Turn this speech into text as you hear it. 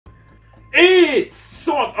It's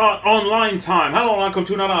Sword Art Online time! Hello and welcome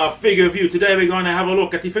to another figure review. Today we're going to have a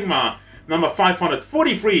look at the figma number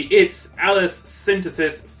 543. It's Alice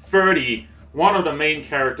Synthesis 30, one of the main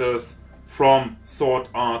characters from Sword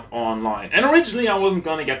Art Online. And originally I wasn't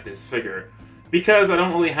going to get this figure because I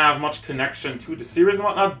don't really have much connection to the series and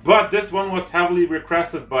whatnot, but this one was heavily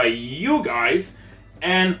requested by you guys,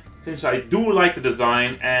 and since I do like the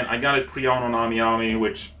design, and I got it pre-owned on Ami,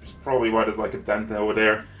 which is probably why there's like a dent over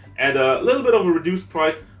there, at a little bit of a reduced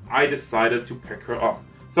price, I decided to pick her up.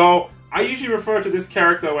 So I usually refer to this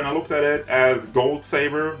character when I looked at it as Gold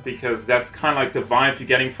Saber, because that's kind of like the vibe you're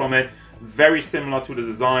getting from it. Very similar to the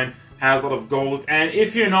design, has a lot of gold, and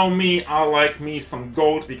if you know me, I like me some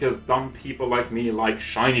gold because dumb people like me like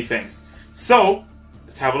shiny things. So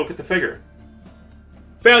let's have a look at the figure.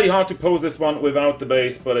 Fairly hard to pose this one without the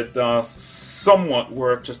base, but it does somewhat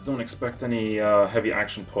work. Just don't expect any heavy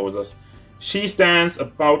action poses. She stands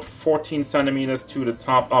about 14 centimeters to the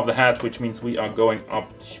top of the head, which means we are going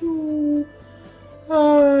up to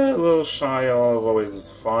a little shy of, what is this,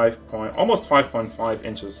 almost 5.5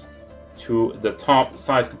 inches to the top.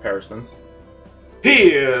 Size comparisons.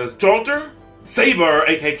 Here's Jolter, Saber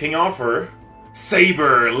aka King Arthur,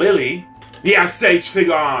 Saber Lily, the SH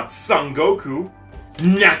Figure Art Son Goku,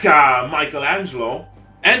 Naka Michelangelo,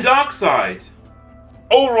 and Darkseid.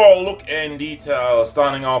 Overall look and detail,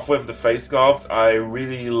 starting off with the face sculpt. I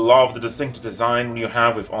really love the distinctive design you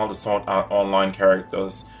have with all the Sword Art Online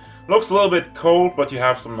characters. Looks a little bit cold, but you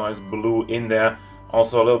have some nice blue in there.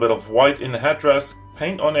 Also a little bit of white in the headdress.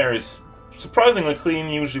 Paint on there is surprisingly clean.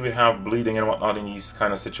 Usually we have bleeding and whatnot in these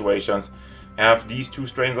kind of situations. You have these two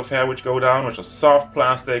strands of hair which go down, which are soft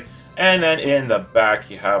plastic. And then in the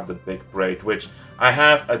back you have the big braid, which I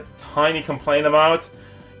have a tiny complaint about.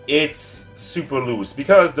 It's super loose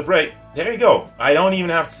because the braid, there you go. I don't even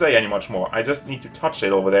have to say any much more. I just need to touch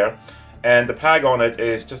it over there. And the peg on it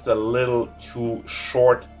is just a little too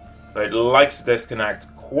short. So it likes to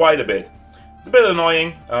disconnect quite a bit. It's a bit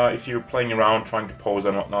annoying if you're playing around trying to pose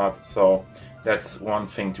and whatnot. So that's one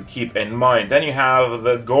thing to keep in mind. Then you have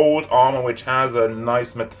the gold armor, which has a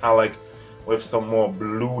nice metallic with some more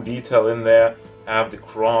blue detail in there. Have the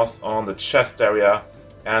cross on the chest area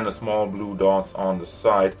and the small blue dots on the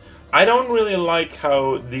side. I don't really like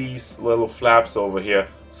how these little flaps over here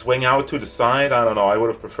swing out to the side. I don't know, I would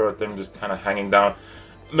have preferred them just kind of hanging down.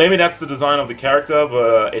 Maybe that's the design of the character,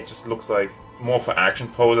 but it just looks like more for action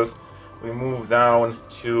poses. We move down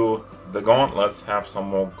to the gauntlets, have some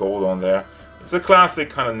more gold on there. It's a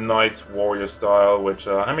classic kind of knight warrior style, which,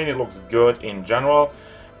 I mean, it looks good in general.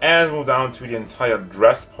 And move down to the entire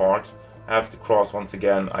dress part. Have the cross once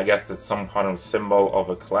again. I guess it's some kind of symbol of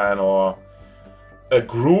a clan or a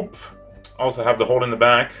group. Also have the hole in the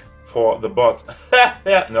back for the butt.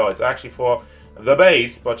 No, it's actually for the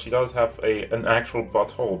base, but she does have an actual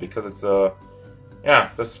butthole because it's a...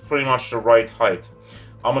 yeah, that's pretty much the right height.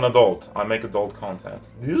 I'm an adult. I make adult content.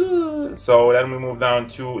 So then we move down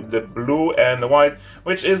to the blue and the white,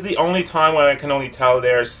 which is the only time where I can only tell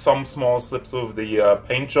there's some small slips of the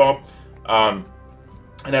paint job.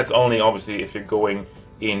 And that's only obviously if you're going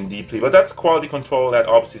in deeply. But that's quality control that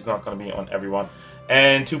obviously is not going to be on everyone.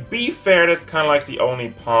 And to be fair, that's kind of like the only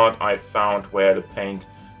part I found where the paint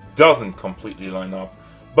doesn't completely line up.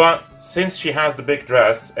 But since she has the big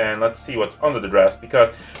dress, and let's see what's under the dress,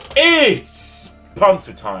 because it's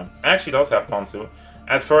pantsu time. Actually does have pantsu.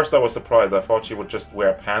 At first I was surprised. I thought she would just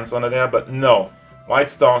wear pants under there, but no.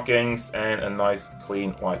 White stockings and a nice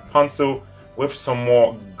clean white pantsu with some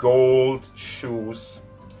more gold shoes.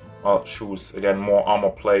 Well, shoes, again, more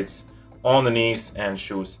armor plates on the knees and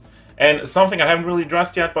shoes. And something I haven't really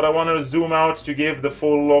dressed yet, but I want to zoom out to give the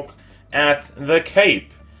full look at the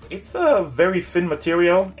cape. It's a very thin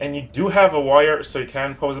material, and you do have a wire, so you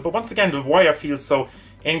can pose it. But once again, the wire feels so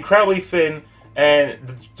incredibly thin, and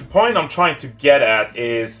the point I'm trying to get at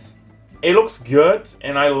is it looks good,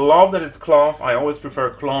 and I love that it's cloth. I always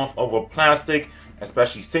prefer cloth over plastic,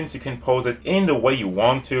 especially since you can pose it in the way you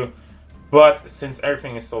want to. But since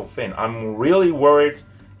everything is so thin, I'm really worried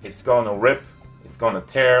it's gonna rip, it's gonna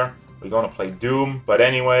tear, we're gonna play Doom. But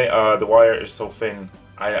anyway, the wire is so thin,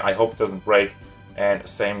 I hope it doesn't break. And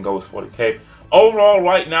same goes for the cape. Overall,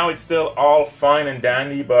 right now, it's still all fine and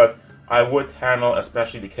dandy, but I would handle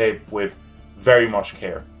especially the cape with very much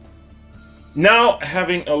care. Now,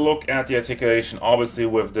 having a look at the articulation, obviously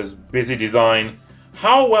with this busy design,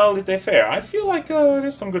 how well did they fare? I feel like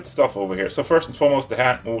there's some good stuff over here. So first and foremost, the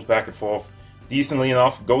hat moves back and forth decently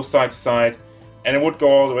enough, goes side to side, and it would go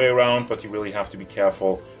all the way around, but you really have to be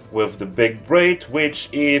careful with the big braid, which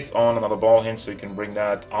is on another ball hinge, so you can bring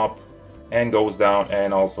that up and goes down,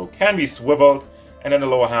 and also can be swiveled. and then the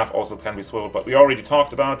lower half also can be swiveled, but we already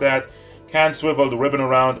talked about that. Can swivel the ribbon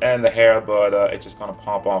around and the hair, but it just gonna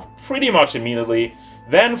pop off pretty much immediately.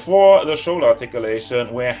 Then for the shoulder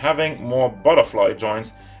articulation, we're having more butterfly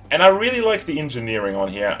joints, and I really like the engineering on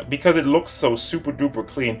here because it looks so super duper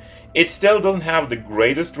clean. It still doesn't have the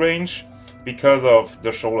greatest range because of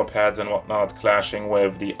the shoulder pads and whatnot clashing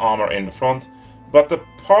with the armor in the front, but the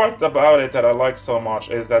part about it that I like so much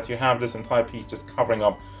is that you have this entire piece just covering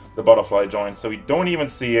up the butterfly joint, so you don't even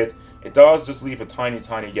see it. It does just leave a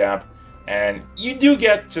tiny gap, and you do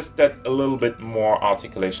get just that a little bit more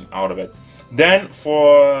articulation out of it. Then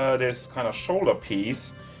for this kind of shoulder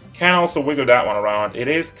piece, can also wiggle that one around. It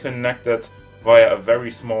is connected via a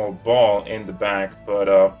very small ball in the back,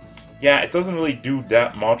 but yeah, it doesn't really do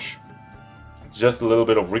that much. Just a little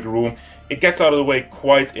bit of wiggle room. It gets out of the way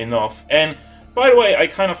quite enough. And by the way, I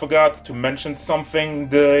kind of forgot to mention something.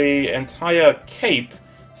 The entire cape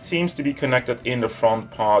seems to be connected in the front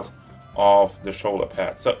part of the shoulder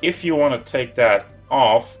pad. So if you want to take that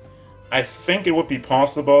off, I think it would be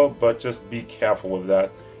possible, but just be careful with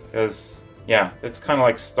that, because yeah, it's kind of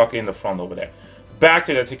like stuck in the front over there. Back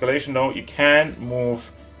to the articulation though, you can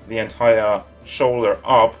move the entire shoulder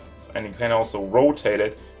up, and you can also rotate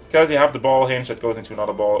it because you have the ball hinge that goes into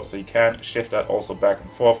another ball, so you can shift that also back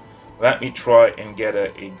and forth. Let me try and get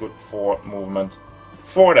a good forward movement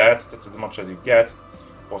for that. That's as much as you get.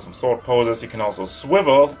 For some sword poses, you can also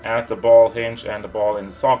swivel at the ball hinge and the ball in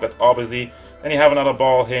the socket, obviously. Then you have another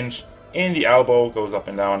ball hinge in the elbow, goes up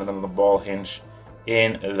and down, and another ball hinge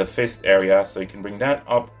in the fist area. So you can bring that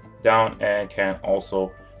up, down, and can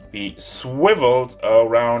also be swiveled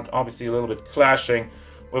around, obviously a little bit clashing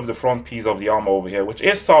with the front piece of the armor over here, which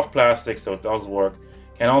is soft plastic, so it does work.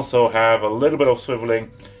 Can also have a little bit of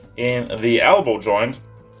swiveling in the elbow joint.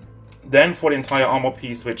 Then for the entire armor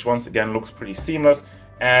piece, which once again looks pretty seamless,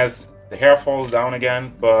 as the hair falls down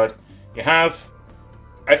again, but you have,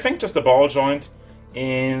 I think, just a ball joint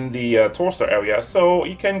in the torso area, so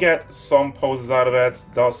you can get some poses out of it.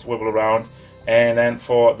 Does swivel around. And then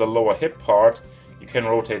for the lower hip part, you can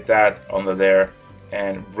rotate that under there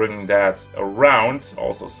and bring that around,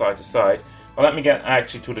 also side to side. But let me get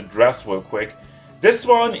actually to the dress real quick. This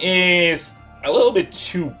one is a little bit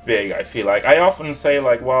too big, I feel like. I often say,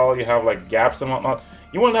 like, well, you have like gaps and whatnot.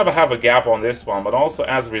 You will never have a gap on this one, but also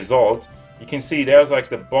as a result, you can see there's like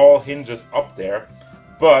the ball hinges up there,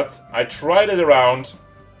 but I tried it around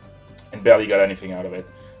and barely got anything out of it.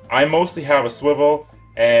 I mostly have a swivel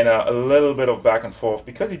and a little bit of back and forth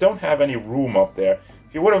because you don't have any room up there.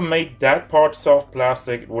 If you would have made that part soft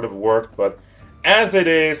plastic, it would have worked, but as it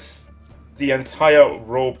is, the entire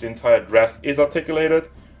robe, the entire dress is articulated,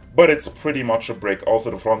 but it's pretty much a brick.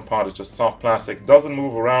 Also, the front part is just soft plastic, doesn't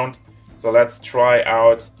move around. So let's try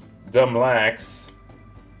out them legs.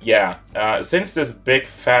 Yeah, since this big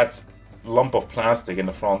fat lump of plastic in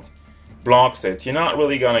the front blocks it, you're not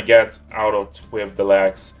really gonna get out of with the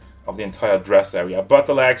legs of the entire dress area. But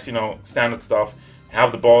the legs, you know, standard stuff.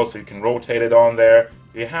 Have the ball so you can rotate it on there.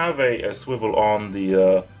 You have a swivel on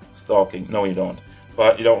the stocking. No, you don't.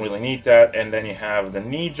 But you don't really need that. And then you have the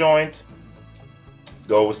knee joint.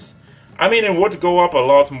 Goes. I mean, it would go up a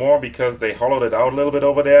lot more because they hollowed it out a little bit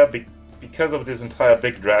over there. Because of this entire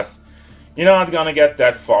big dress, you're not gonna get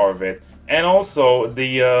that far of it. And also,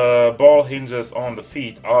 the ball hinges on the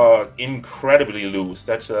feet are incredibly loose.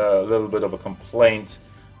 That's a little bit of a complaint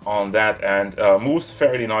on that, and moves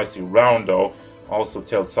fairly nicely round though. Also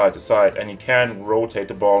tilts side to side, and you can rotate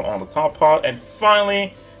the ball on the top part. And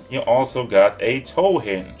finally, you also got a toe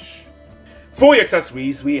hinge. For your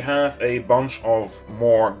accessories, we have a bunch of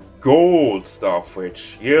more gold stuff,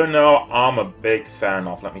 which, you know, I'm a big fan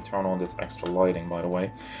of. Let me turn on this extra lighting, by the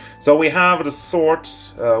way. So we have the sword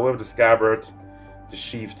with the scabbard, the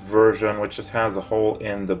sheathed version, which just has a hole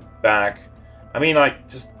in the back. I mean, like,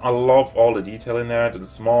 I love all the detail in there, the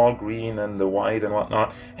small green and the white and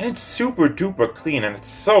whatnot. And it's super duper clean, and it's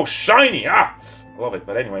so shiny. I love it.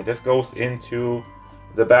 But anyway, this goes into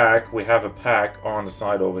the back. We have a pack on the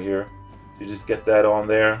side over here. So you just get that on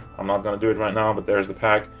there. I'm not going to do it right now, but there's the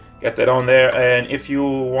pack. Get that on there, and if you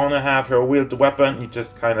want to have her wield the weapon, you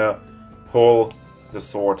just kind of pull the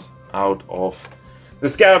sword out of the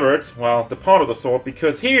scabbard, well, the part of the sword,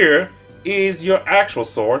 because here is your actual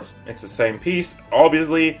sword. It's the same piece,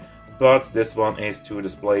 obviously, but this one is to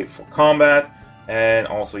display for combat, and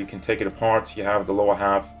also you can take it apart. You have the lower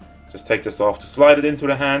half, just take this off to slide it into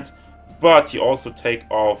the hand, but you also take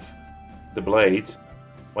off the blade.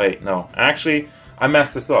 Wait, no, actually, I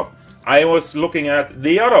messed this up. I was looking at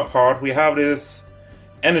the other part. We have this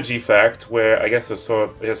energy effect where I guess his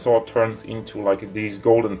sword turns into like these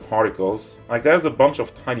golden particles. Like there's a bunch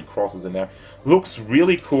of tiny crosses in there. Looks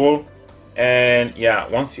really cool. And yeah,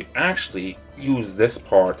 once you actually use this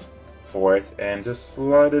part for it and just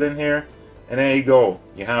slide it in here, and there you go.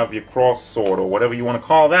 You have your cross sword or whatever you want to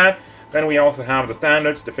call that. Then we also have the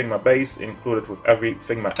standards, the Figma base, included with every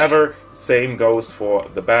Figma ever. Same goes for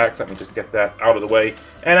the back. Let me just get that out of the way.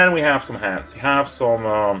 And then we have some hands. You have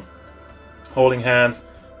some holding hands.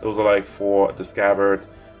 Those are like for the scabbard,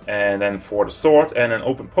 and then for the sword, and then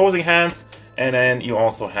open posing hands. And then you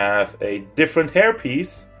also have a different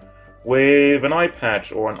hairpiece with an eye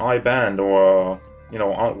patch or an eye band, or you know,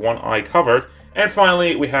 one eye covered. And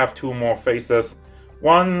finally, we have two more faces.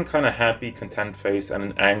 One kind of happy, content face, and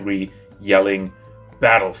an angry, yelling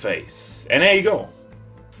battle face. And there you go.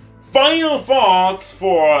 Final thoughts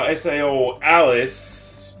for SAO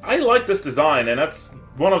Alice. I like this design, and that's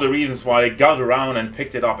one of the reasons why I got around and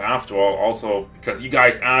picked it up after all. Also, because you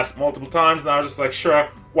guys asked multiple times, and I was just like, sure,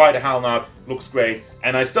 why the hell not? Looks great.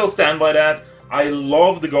 And I still stand by that. I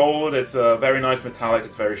love the gold. It's a very nice metallic.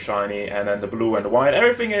 It's very shiny. And then the blue and the white.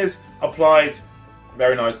 Everything is applied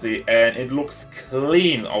very nicely, and it looks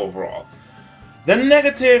clean overall. The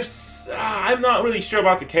negatives, I'm not really sure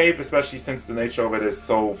about the cape, especially since the nature of it is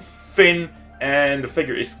so thin, and the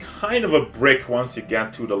figure is kind of a brick once you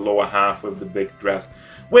get to the lower half with the big dress,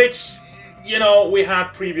 which, you know, we had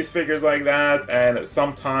previous figures like that, and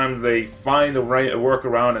sometimes they find a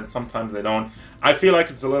workaround and sometimes they don't. I feel like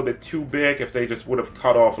it's a little bit too big. If they just would have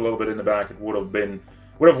cut off a little bit in the back, it would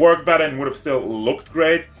have worked better and would have still looked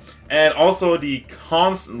great. And also the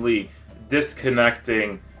constantly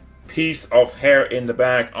disconnecting piece of hair in the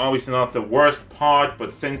back, obviously not the worst part,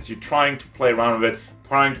 but since you're trying to play around with it,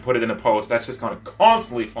 trying to put it in a pose, that's just going to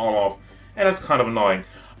constantly fall off, and that's kind of annoying.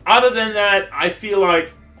 Other than that, I feel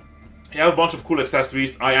like you have a bunch of cool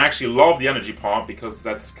accessories. I actually love the energy part, because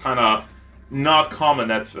that's kind of not common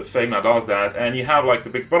that Figma does that. And you have like the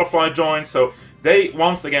big butterfly joint, so they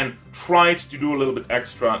once again tried to do a little bit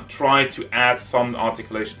extra, tried to add some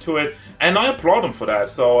articulation to it, and I applaud them for that.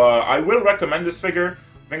 So I will recommend this figure.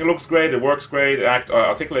 I think it looks great, it works great, it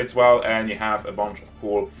articulates well, and you have a bunch of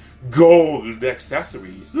cool gold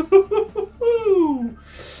accessories. That's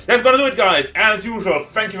gonna do it, guys. As usual,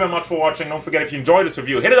 thank you very much for watching. Don't forget, if you enjoyed this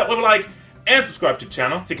review, hit it up with a like and subscribe to the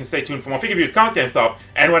channel so you can stay tuned for more figure reviews, card game stuff,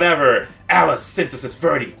 and whatever Alice Synthesis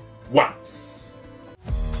 30 wants.